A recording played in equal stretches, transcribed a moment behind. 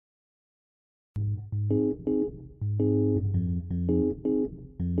Hi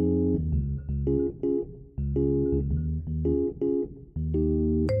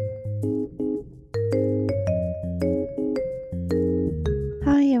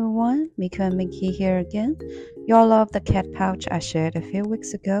everyone, Mico Mickey here again. You all love the cat pouch I shared a few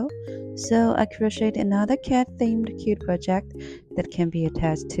weeks ago, so I crocheted another cat-themed cute project that can be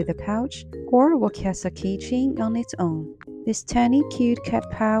attached to the pouch or work as a keychain on its own. This tiny cute cat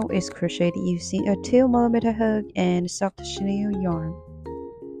pouch is crocheted using a 2mm hook and soft chenille yarn.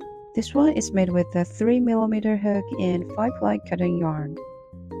 This one is made with a 3mm hook and 5-ply cotton yarn.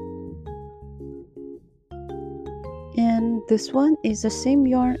 And this one is the same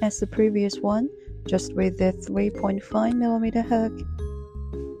yarn as the previous one, just with the 3.5mm hook.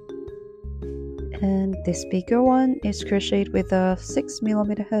 And this bigger one is crocheted with a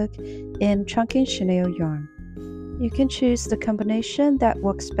 6mm hook and chunky chenille yarn. You can choose the combination that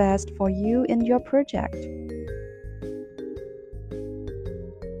works best for you and your project.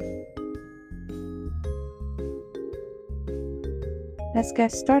 Let's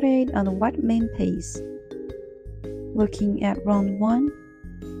get started on the white main piece. Looking at round 1,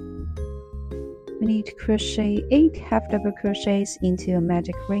 we need to crochet 8 half double crochets into a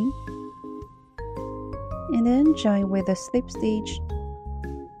magic ring, and then join with a slip stitch.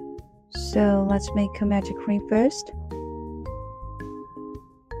 So let's make a magic ring first.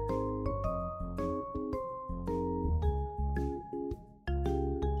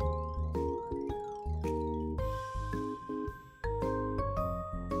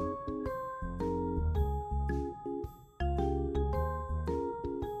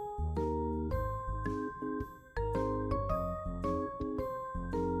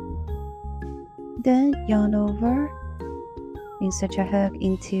 Then yarn over, insert your hook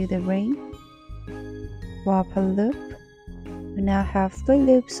into the ring, warp a loop. You now have 3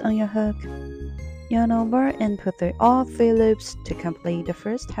 loops on your hook. Yarn over and put through all 3 loops to complete the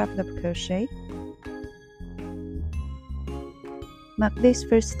first half double crochet. Mark this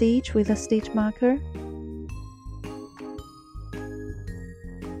first stitch with a stitch marker.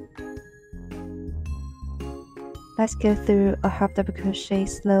 Let's go through a half double crochet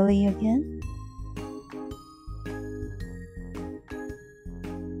slowly again.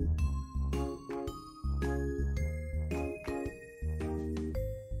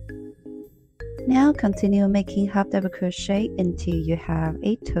 Now continue making half double crochet until you have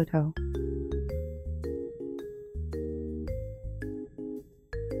 8 total.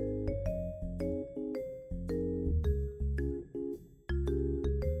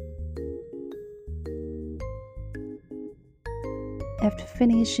 After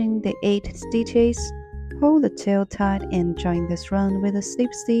finishing the 8 stitches, hold the tail tight and join this round with a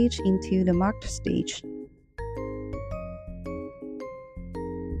slip stitch into the marked stitch.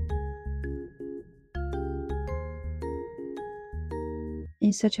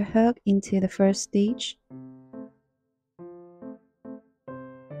 Insert your hook into the first stitch.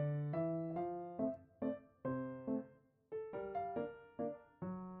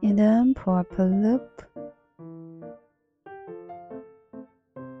 And then pull up a loop.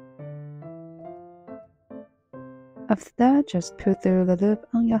 After that, just pull through the loop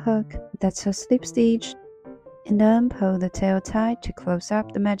on your hook. That's a slip stitch. And then pull the tail tight to close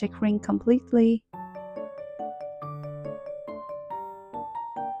up the magic ring completely.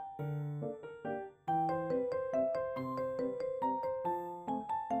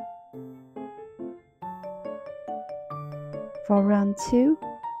 For round 2,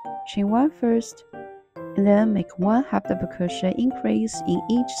 chain 1 first, and then make 1 half double crochet increase in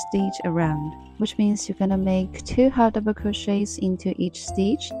each stitch around, which means you're gonna make 2 half double crochets into each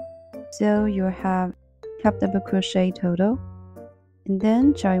stitch, so you'll have half double crochet total, and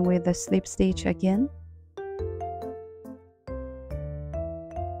then join with the slip stitch again.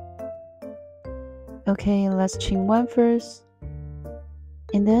 Okay, let's chain 1 first,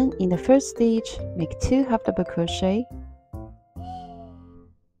 and then in the first stitch make 2 half double crochet.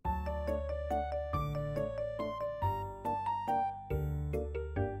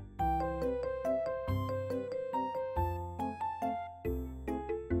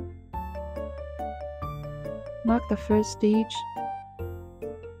 Mark the first stitch,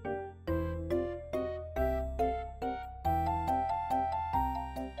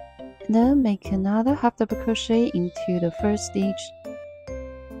 and then make another half double crochet into the first stitch.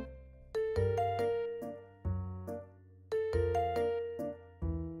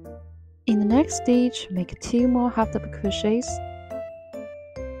 In the next stitch, make 2 more half double crochets.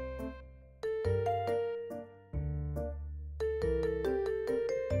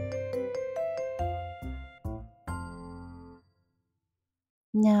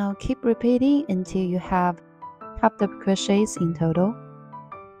 Now Now keep repeating until you have half double crochets in total.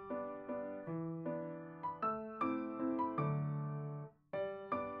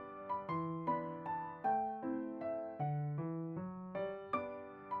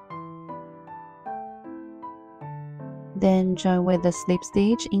 Then join with the slip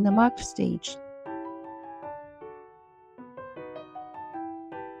stitch in the marked stitch.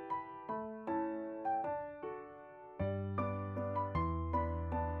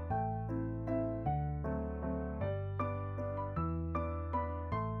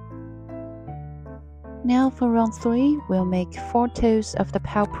 Now for round 3, we'll make 4 toes of the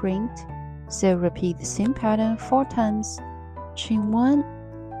paw print. So repeat the same pattern 4 times. Chain 1,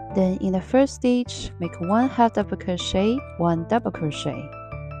 then in the first stitch, make 1 half double crochet, 1 double crochet.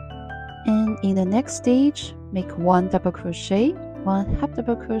 And in the next stitch, make 1 double crochet, 1 half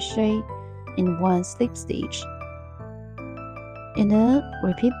double crochet, and 1 slip stitch. And then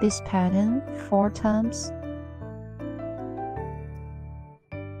repeat this pattern 4 times.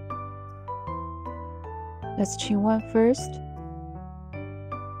 Let's chain 1 first.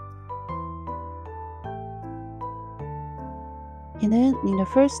 And then in the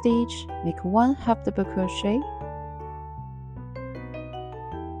first stitch, make 1 half double crochet.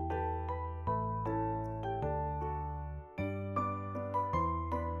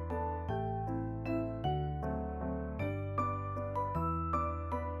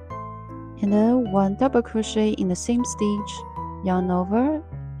 And then 1 double crochet in the same stitch, yarn over,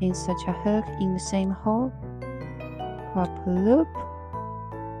 insert your hook in the same hole, pop a loop.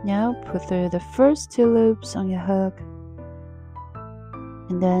 Now put through the first 2 loops on your hook,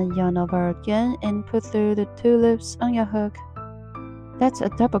 and then yarn over again and put through the 2 loops on your hook. That's a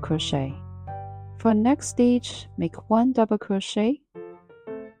double crochet. For next stitch, make 1 double crochet,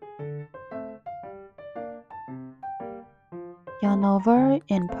 yarn over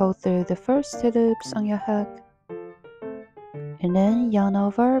and pull through the first 2 loops on your hook, and then yarn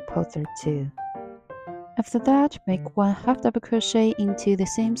over, pull through 2. After that, make 1 half double crochet into the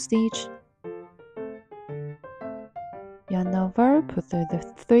same stitch, yarn over, pull through the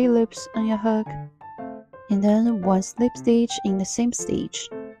 3 loops on your hook, and then 1 slip stitch in the same stitch.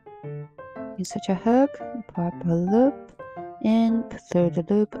 Insert your hook, pop a loop, and pull through the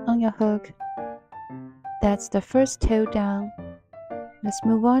loop on your hook. That's the first toe down. Let's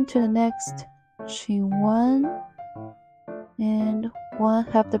move on to the next. Chain 1 and 1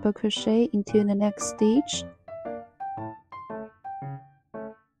 half double crochet into the next stitch,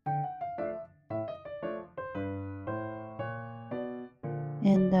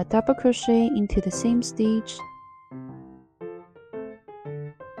 and a double crochet into the same stitch,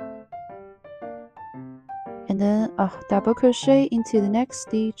 and then a double crochet into the next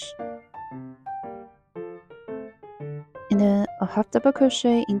stitch, and then a half double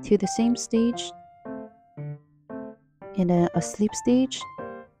crochet into the same stitch, and then a slip stitch,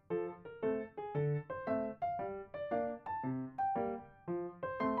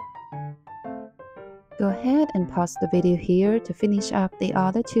 go ahead and pause the video here to finish up the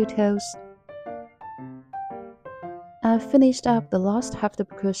other 2 toes. I've finished up the last half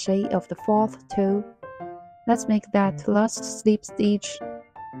double crochet of the 4th toe. Let's make that last slip stitch.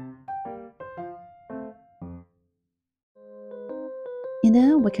 And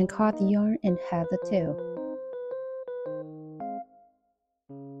then we can cut the yarn and have the toe.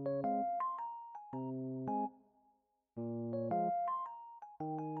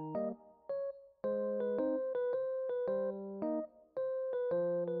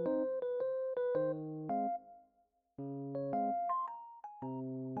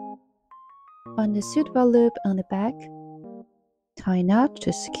 Find a suitable loop on the back, tie a knot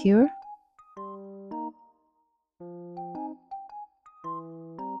to secure.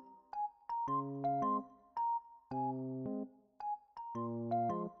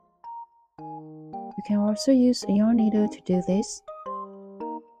 You can also use a yarn needle to do this.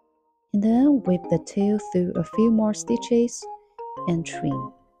 And then whip the tail through a few more stitches and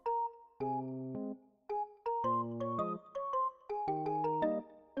trim.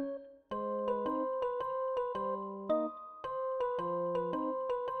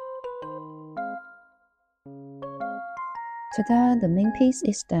 Ta-da! The main piece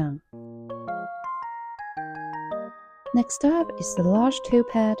is done. Next up is the large toe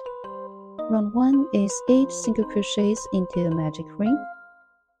pad. Round 1 is 8 single crochets into the magic ring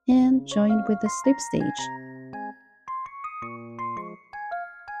and join with the slip stitch.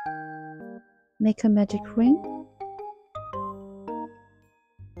 Make a magic ring.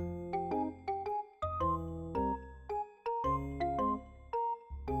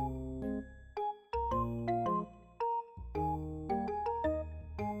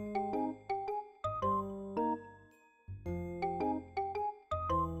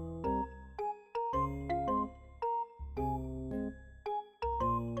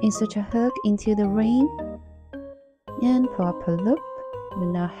 Insert a hook into the ring and pull up a loop. We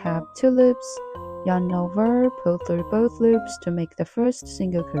now have 2 loops. Yarn over, pull through both loops to make the first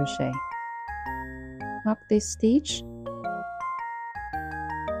single crochet. Mark this stitch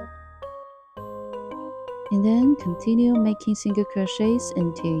and then continue making single crochets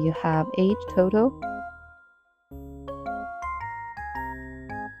until you have 8 total.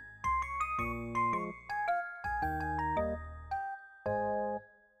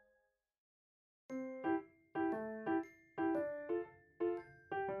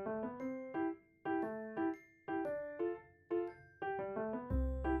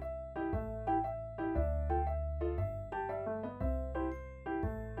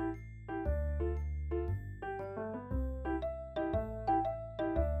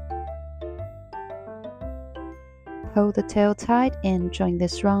 Hold the tail tight and join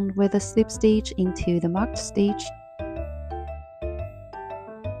this round with a slip stitch into the marked stitch.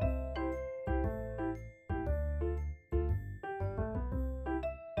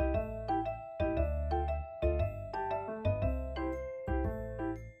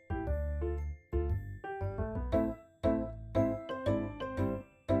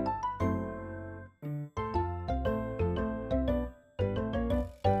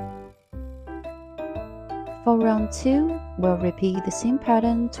 For round 2, we'll repeat the same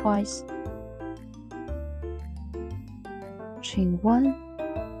pattern twice. Chain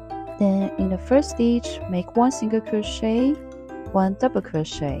 1, then in the first stitch, make 1 single crochet, 1 double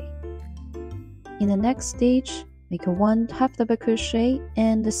crochet. In the next stitch, make a 1 half double crochet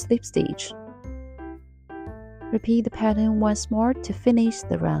and a slip stitch. Repeat the pattern once more to finish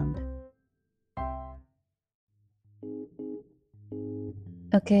the round.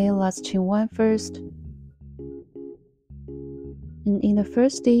 Okay, let's chain 1 first. And in the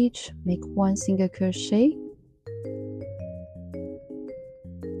first stitch, make 1 single crochet,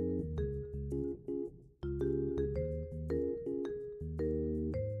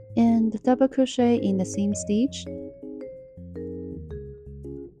 and double crochet in the same stitch.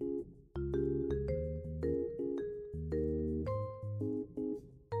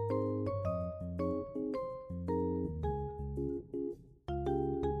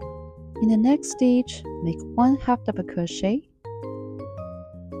 In the next stitch, make 1 half double crochet,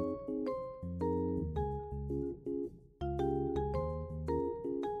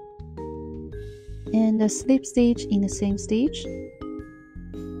 and a slip stitch in the same stitch.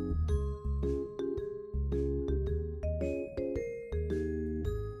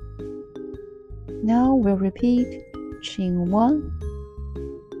 Now we'll repeat chain 1,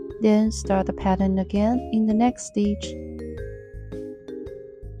 then start the pattern again in the next stitch.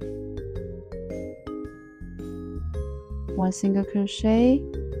 One single crochet,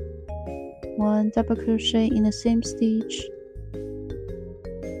 1 double crochet in the same stitch,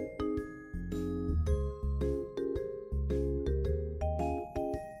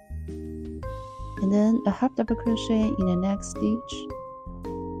 and then a half double crochet in the next stitch,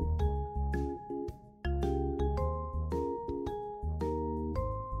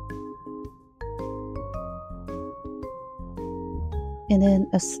 and then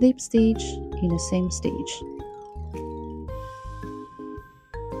a slip stitch in the same stitch.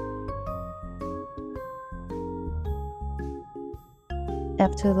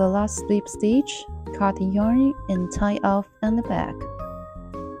 After the last slip stitch, cut the yarn and tie off on the back.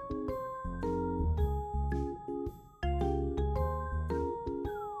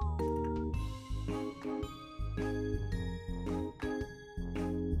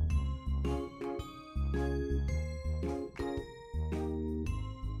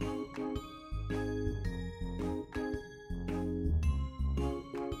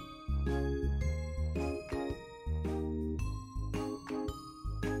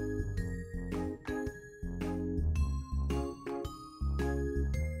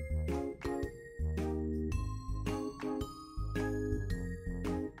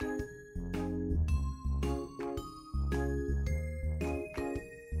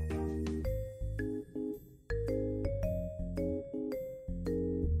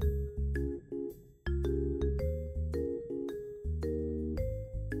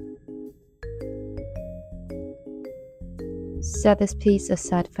 Set this piece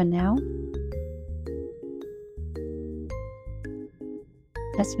aside for now.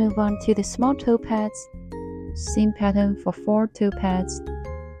 Let's move on to the small toe pads. Same pattern for 4 toe pads.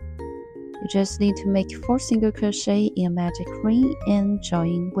 You just need to make 4 single crochet in a magic ring and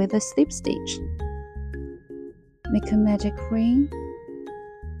join with a slip stitch. Make a magic ring.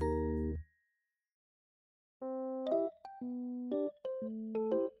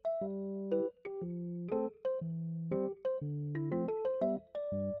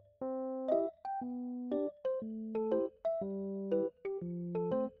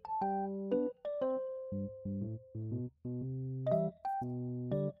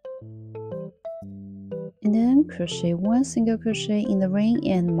 And then crochet 1 single crochet in the ring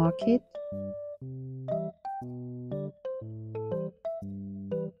and mark it.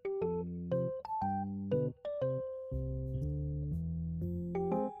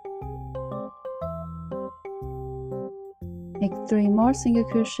 Make 3 more single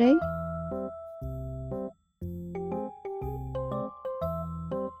crochet.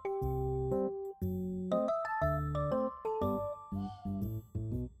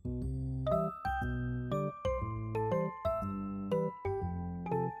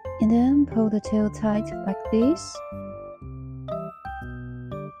 And then pull the tail tight like this.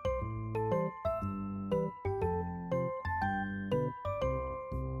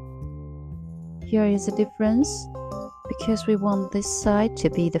 Here is the difference. Because we want this side to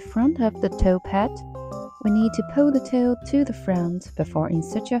be the front of the toe pad, we need to pull the tail to the front before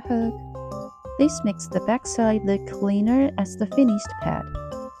insert your hook. This makes the back side look cleaner as the finished pad.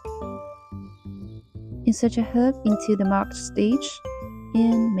 Insert your hook into the marked stitch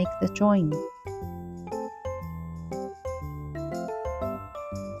and make the join.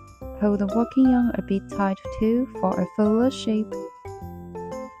 Pull the working yarn a bit tight too for a fuller shape.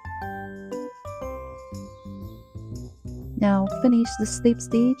 Now finish the slip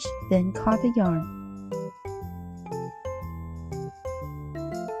stitch, then cut the yarn.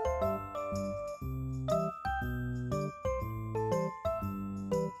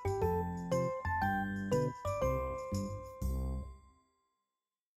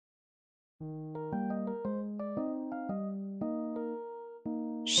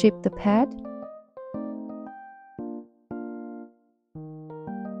 Shape the pad.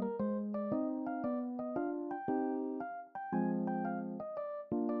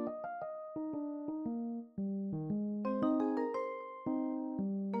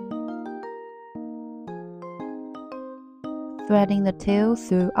 Threading the tail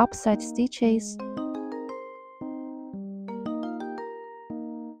through upside stitches.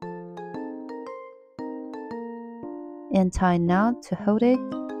 And tie a knot to hold it.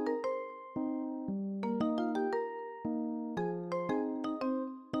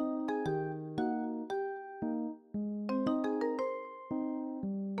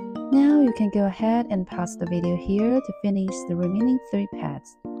 Now you can go ahead and pause the video here to finish the remaining 3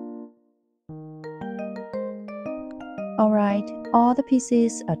 pads. Alright, all the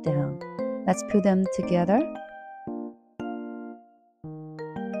pieces are done. Let's put them together.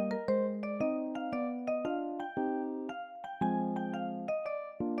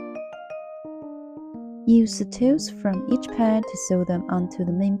 Use the tails from each pad to sew them onto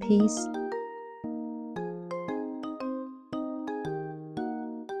the main piece.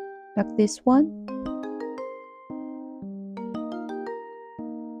 Like this one.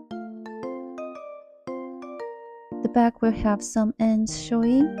 The back will have some ends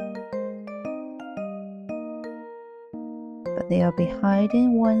showing, but they'll be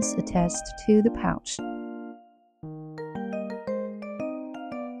hidden once attached to the pouch.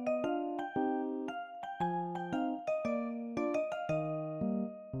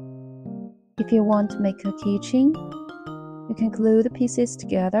 If you want to make a keychain, you can glue the pieces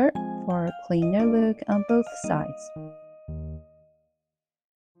together for a cleaner look on both sides.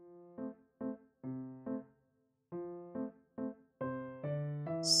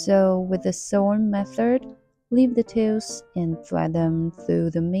 So with the sewing method, leave the tails and thread them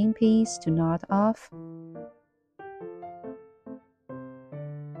through the main piece to knot off.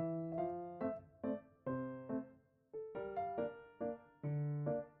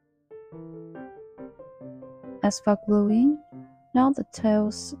 As for gluing, knot the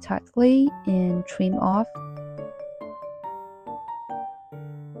tails tightly and trim off.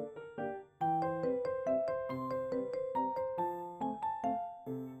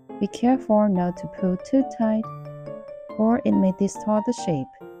 Be careful not to pull too tight, or it may distort the shape.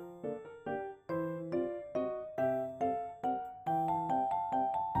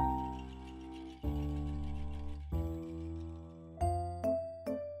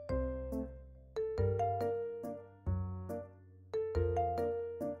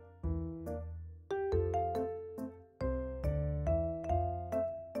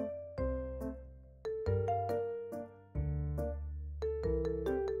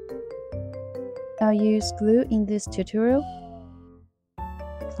 I'll use glue in this tutorial.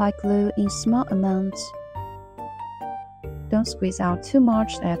 Apply glue in small amounts. Don't squeeze out too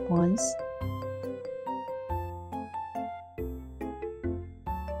much at once.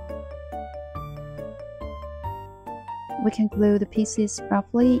 We can glue the pieces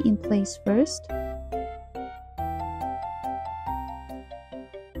roughly in place first,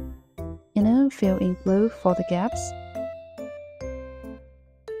 and then fill in glue for the gaps.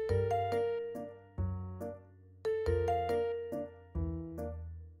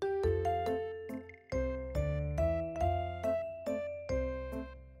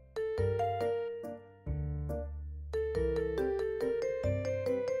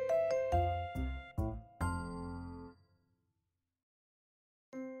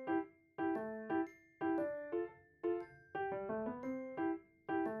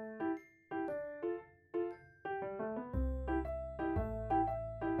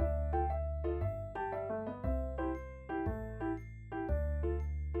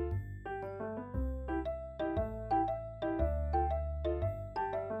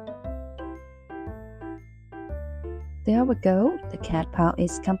 There we go, the cat pouch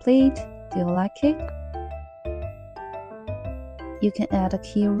is complete. Do you like it? You can add a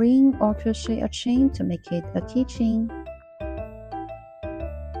key ring or crochet a chain to make it a keychain.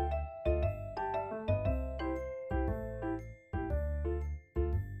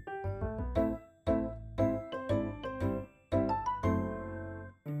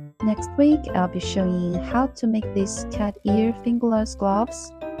 Next week, I'll be showing you how to make these cat ear fingerless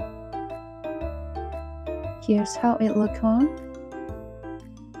gloves. Here's how it looks on.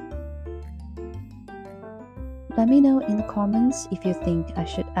 Let me know in the comments if you think I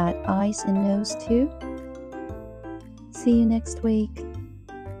should add eyes and nose too. See you next week.